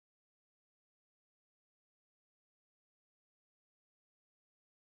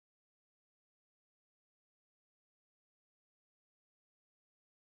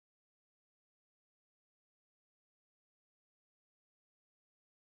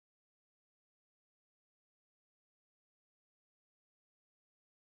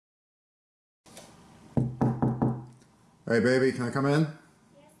Hey, baby, can I come in?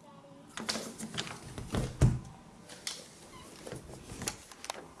 Yes, Daddy.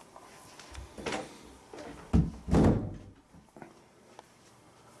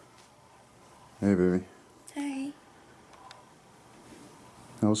 Hey, baby. Hey.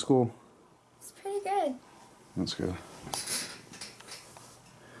 How was school? It's pretty good. That's good.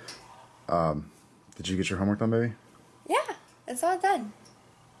 Did you get your homework done, baby? Yeah, it's all done.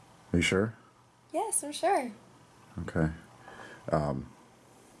 Are you sure? Yes, I'm sure. Okay.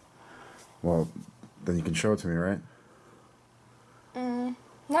 Well, then you can show it to me, right? Not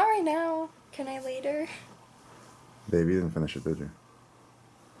right now. Can I later? Baby, you didn't finish it, did you?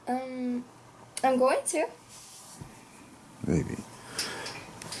 I'm going to. Baby.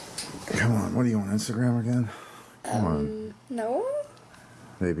 Come on, what are you on Instagram again? Come on. No?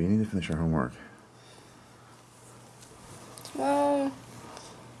 Baby, you need to finish your homework. Well,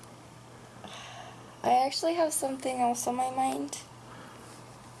 I actually have something else on my mind.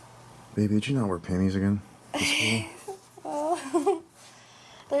 Baby, did you not wear panties again to school? Well,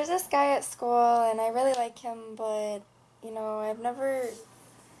 there's this guy at school, and I really like him, but, you know, I've never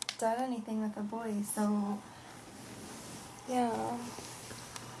done anything with a boy, so, yeah.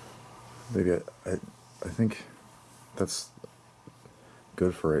 Baby, I think that's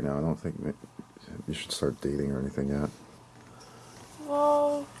good for right now. I don't think you should start dating or anything yet.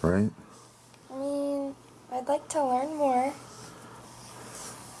 Well, Right? I mean, I'd like to learn more.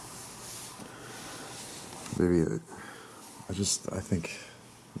 Baby, I think,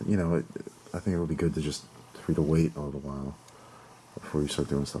 you know, I think it would be good to just, for you to wait a little while before you start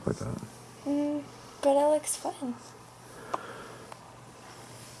doing stuff like that. But it looks fun.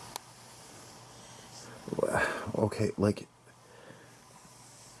 Okay, like,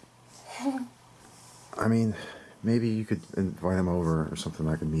 I mean, maybe you could invite him over or something.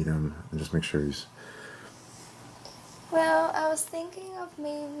 I could meet him and just make sure he's... Well, I was thinking of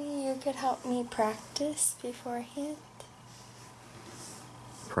maybe you could help me practice beforehand.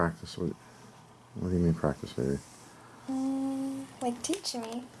 Practice? What do you mean practice, baby? Like teach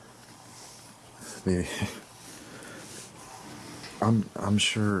me. Maybe. I'm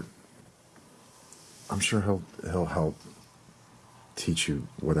sure he'll help teach you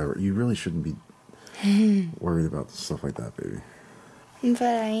whatever. You really shouldn't be worried about stuff like that, baby. But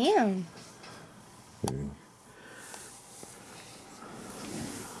I am. Baby.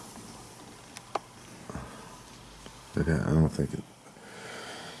 Okay, I don't think it.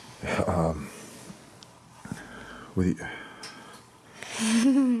 Will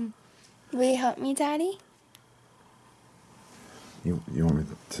Will you help me, Daddy? you want me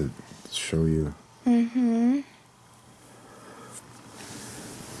to show you?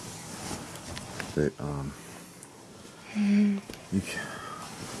 That you can,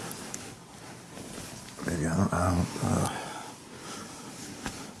 maybe I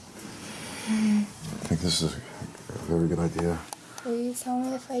think this is a very good idea. Will you tell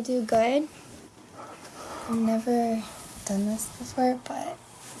me if I do good? I've never done this before, but...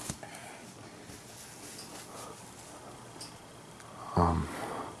 Oh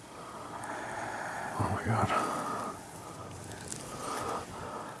my God.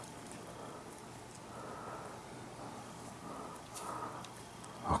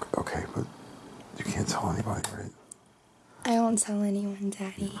 Okay, but you can't tell anybody, right? I won't tell anyone,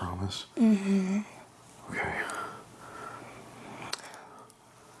 Daddy. You promise? Okay.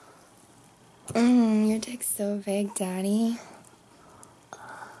 Your dick's so big, Daddy.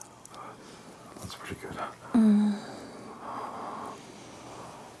 That's pretty good.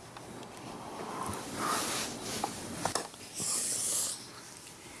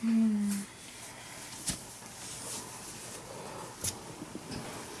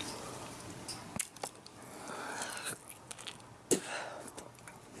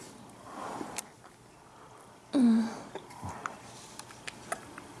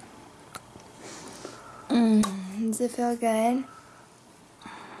 Does it feel good?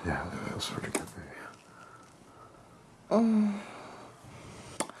 Yeah, it feels pretty good, baby.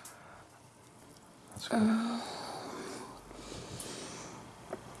 That's good.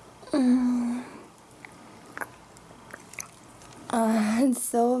 It's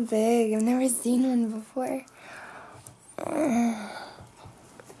so big. I've never seen one before.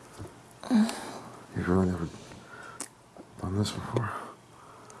 You've really never done this before?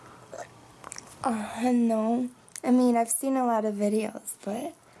 No. I mean, I've seen a lot of videos,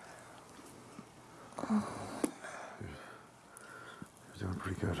 but... You're doing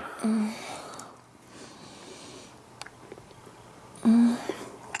pretty good.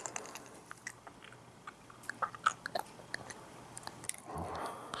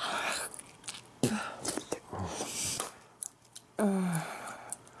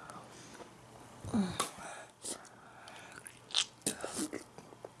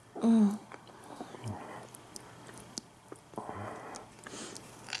 Mm.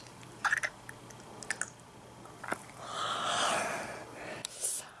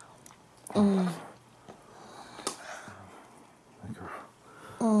 Mm.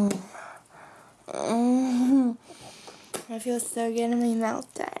 Mm. Mm. I feel so good in my mouth,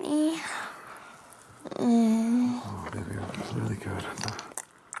 Daddy. Mm. Oh, baby, that's really good.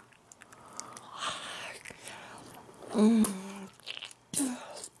 Mm.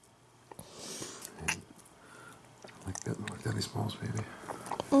 Like Daddy smalls, baby.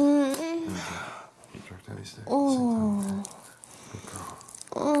 Mm. Jerk Daddy's dick at the same time. Mm. Good girl.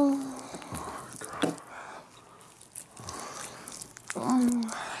 Mm. Oh, good girl.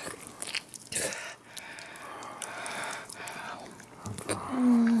 Mm.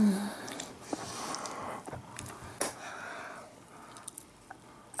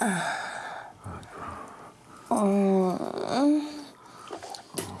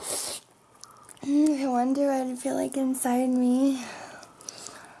 I wonder what it'd feel like inside me.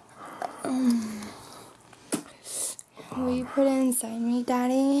 Will you put it inside me,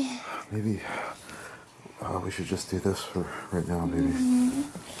 Daddy? Maybe we should just do this for right now, baby.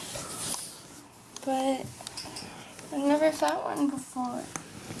 But I've never felt one before.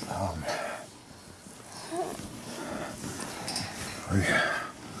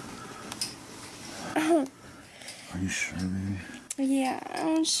 Are you sure, baby? Yeah,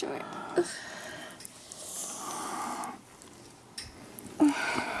 I'm sure.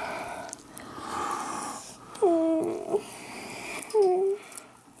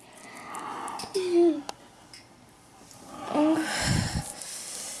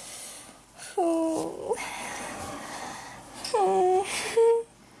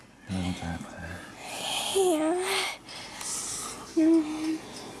 You know that. Yeah.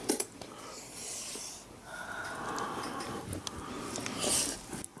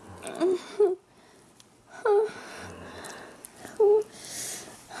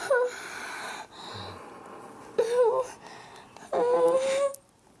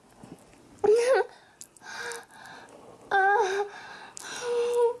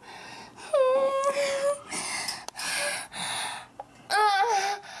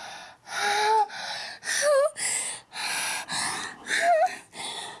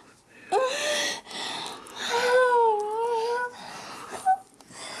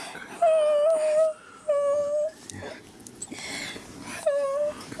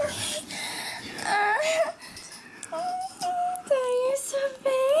 Daddy, you're so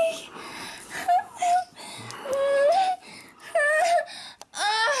big.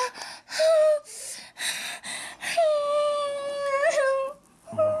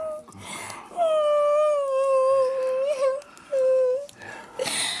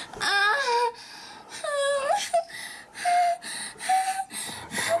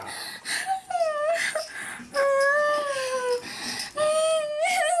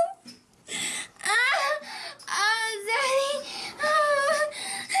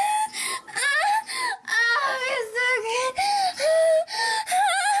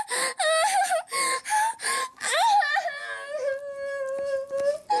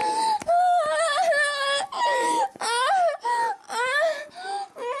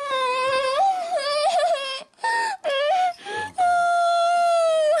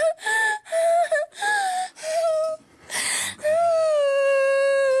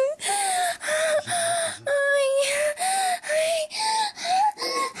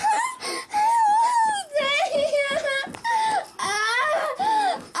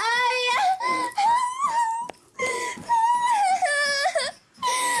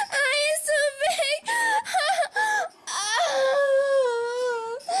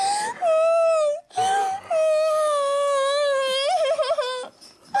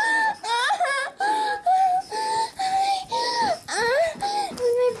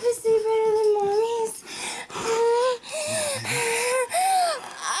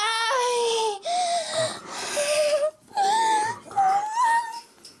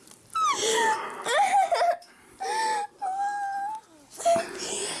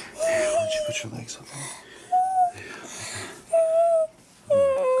 Why don't you put your legs up on me?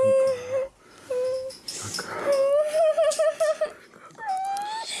 Good girl. Good girl.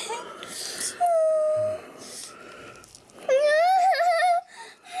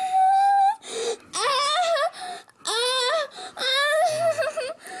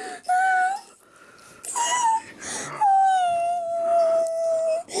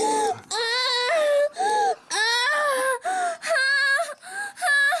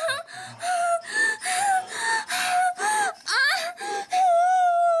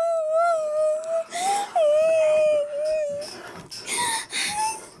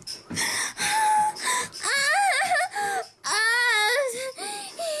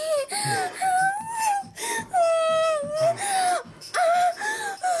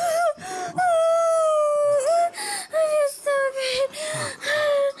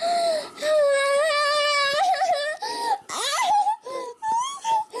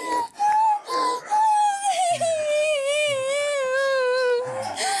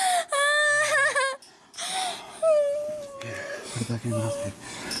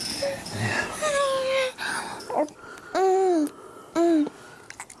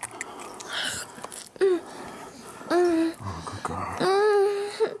 Oh, good girl.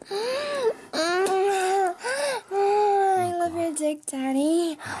 I love your dick,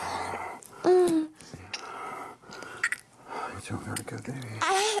 Daddy. You're doing very good, baby.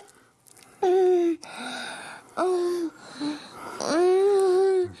 Good girl. Oh,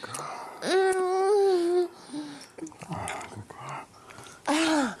 good girl.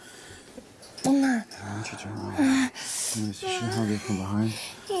 Why don't you turn around? Is she hungry from behind?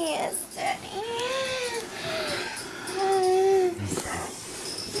 Yes, Daddy.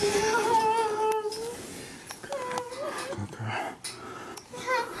 Good girl.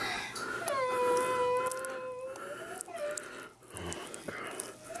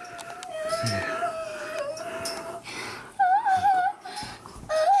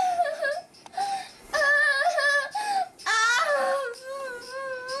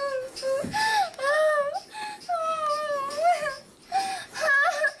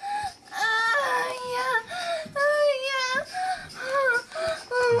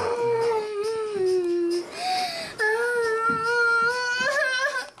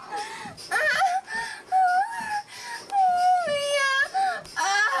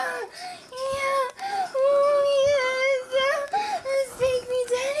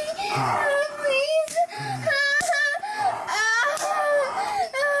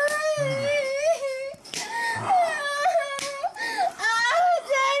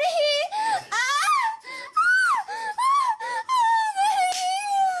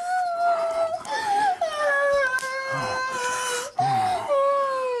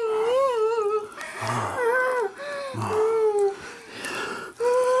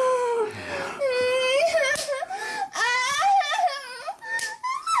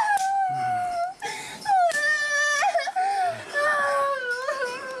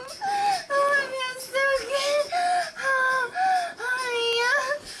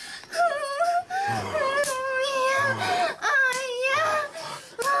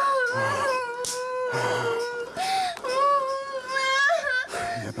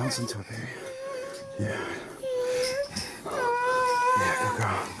 Yeah, bounce into it, baby. Yeah. Yeah, good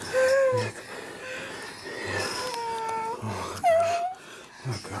girl. Yeah. Oh, good girl.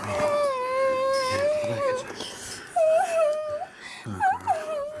 Good girl. Yeah, back it.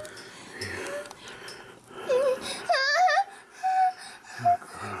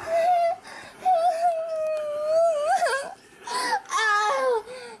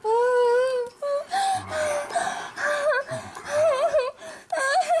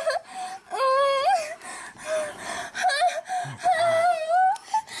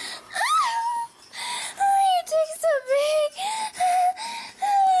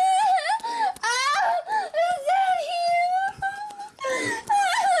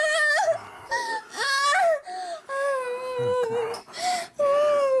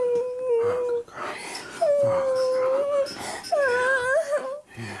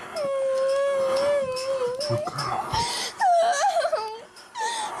 Good girl.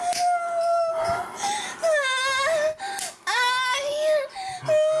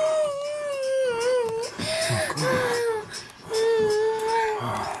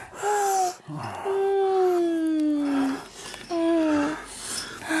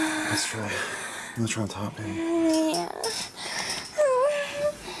 Let's try on top, baby. Yeah.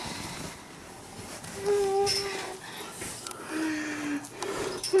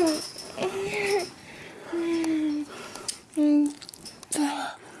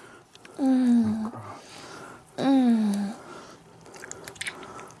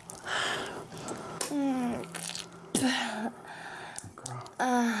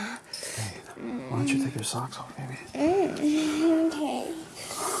 Why don't you take your socks off, baby? Okay.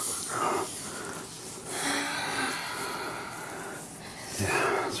 Yeah,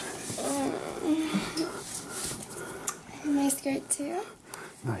 that's right. My skirt too?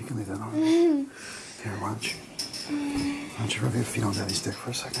 No, you can leave that on. Here, why don't you rub your feet on Daddy's dick for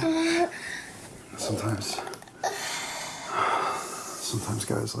a second? Sometimes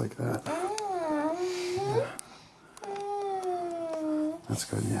guys like that. Yeah. That's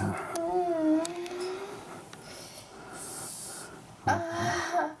good, yeah.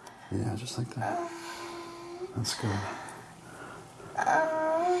 Yeah, just like that. That's good.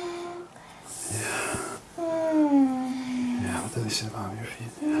 Yeah. Yeah, let Daddy sit on your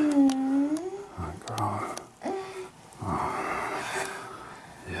feet. Oh, girl. Oh.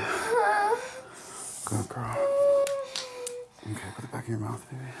 Yeah. Good girl. Okay, put it back in your mouth,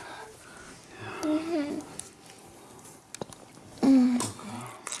 baby. Yeah.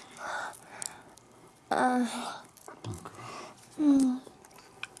 Good girl.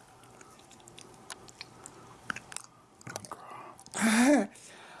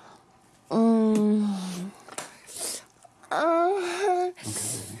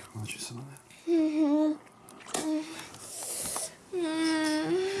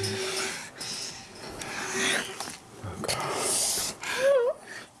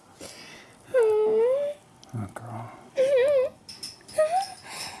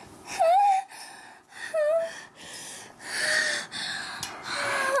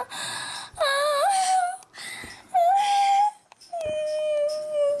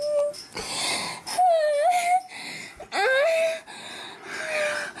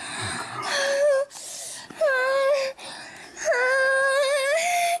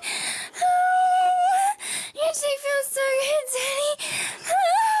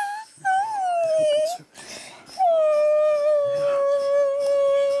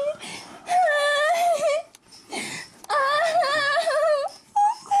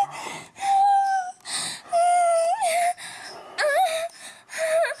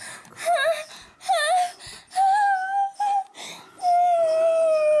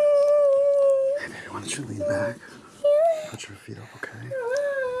 feet up, okay?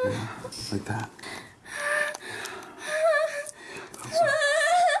 Yeah, like that.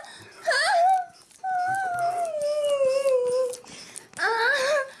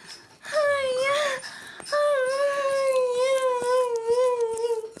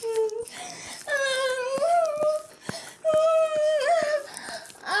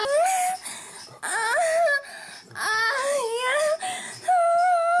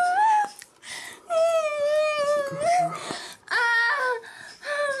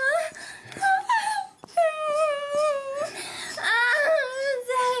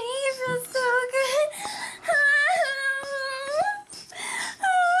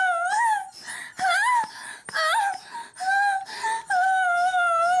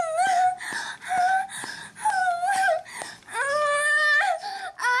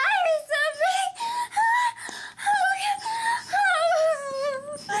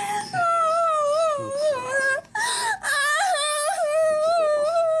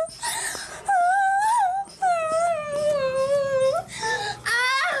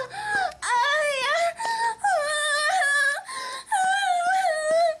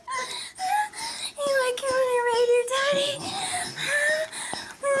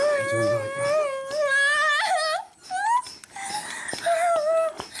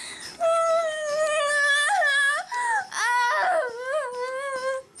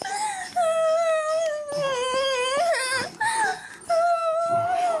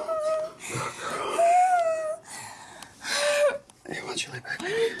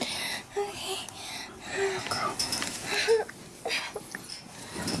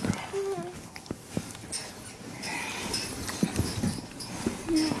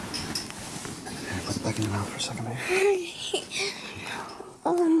 Back in your mouth for a second, baby.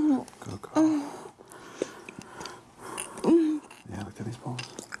 Go, go. Yeah, look at these balls.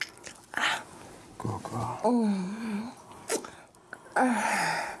 Go, go.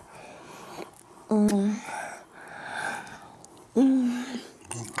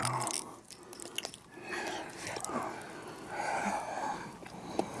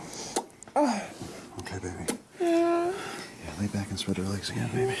 Okay, baby. Yeah, lay back and spread your legs again,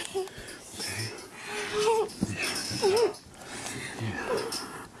 baby. Okay. Yeah.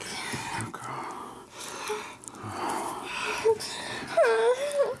 Good girl.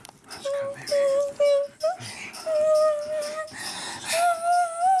 That's good, baby.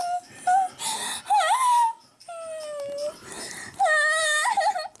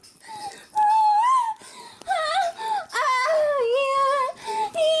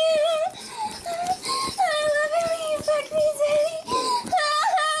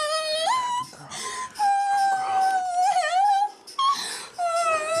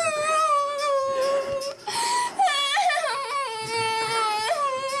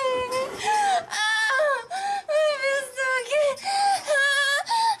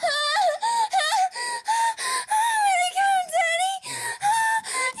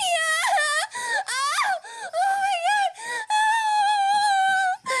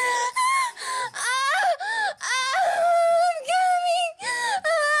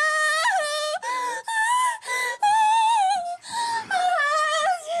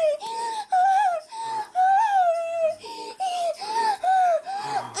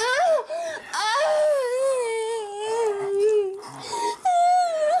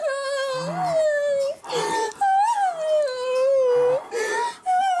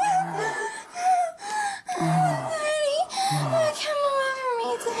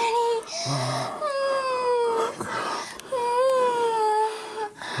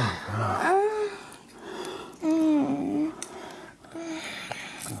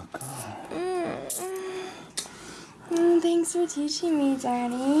 Thanks for teaching me,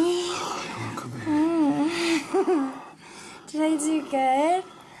 Daddy. You're welcome, baby. Did I do good?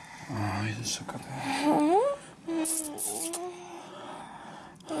 Oh, you did so good, baby.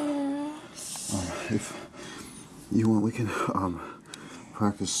 If you want, we can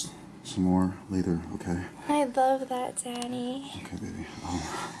practice some more later, okay? I love that, Daddy. Okay, baby.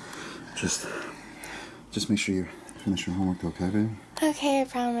 Just make sure you finish your homework, okay, baby? Okay, I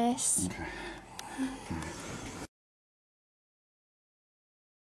promise. Okay.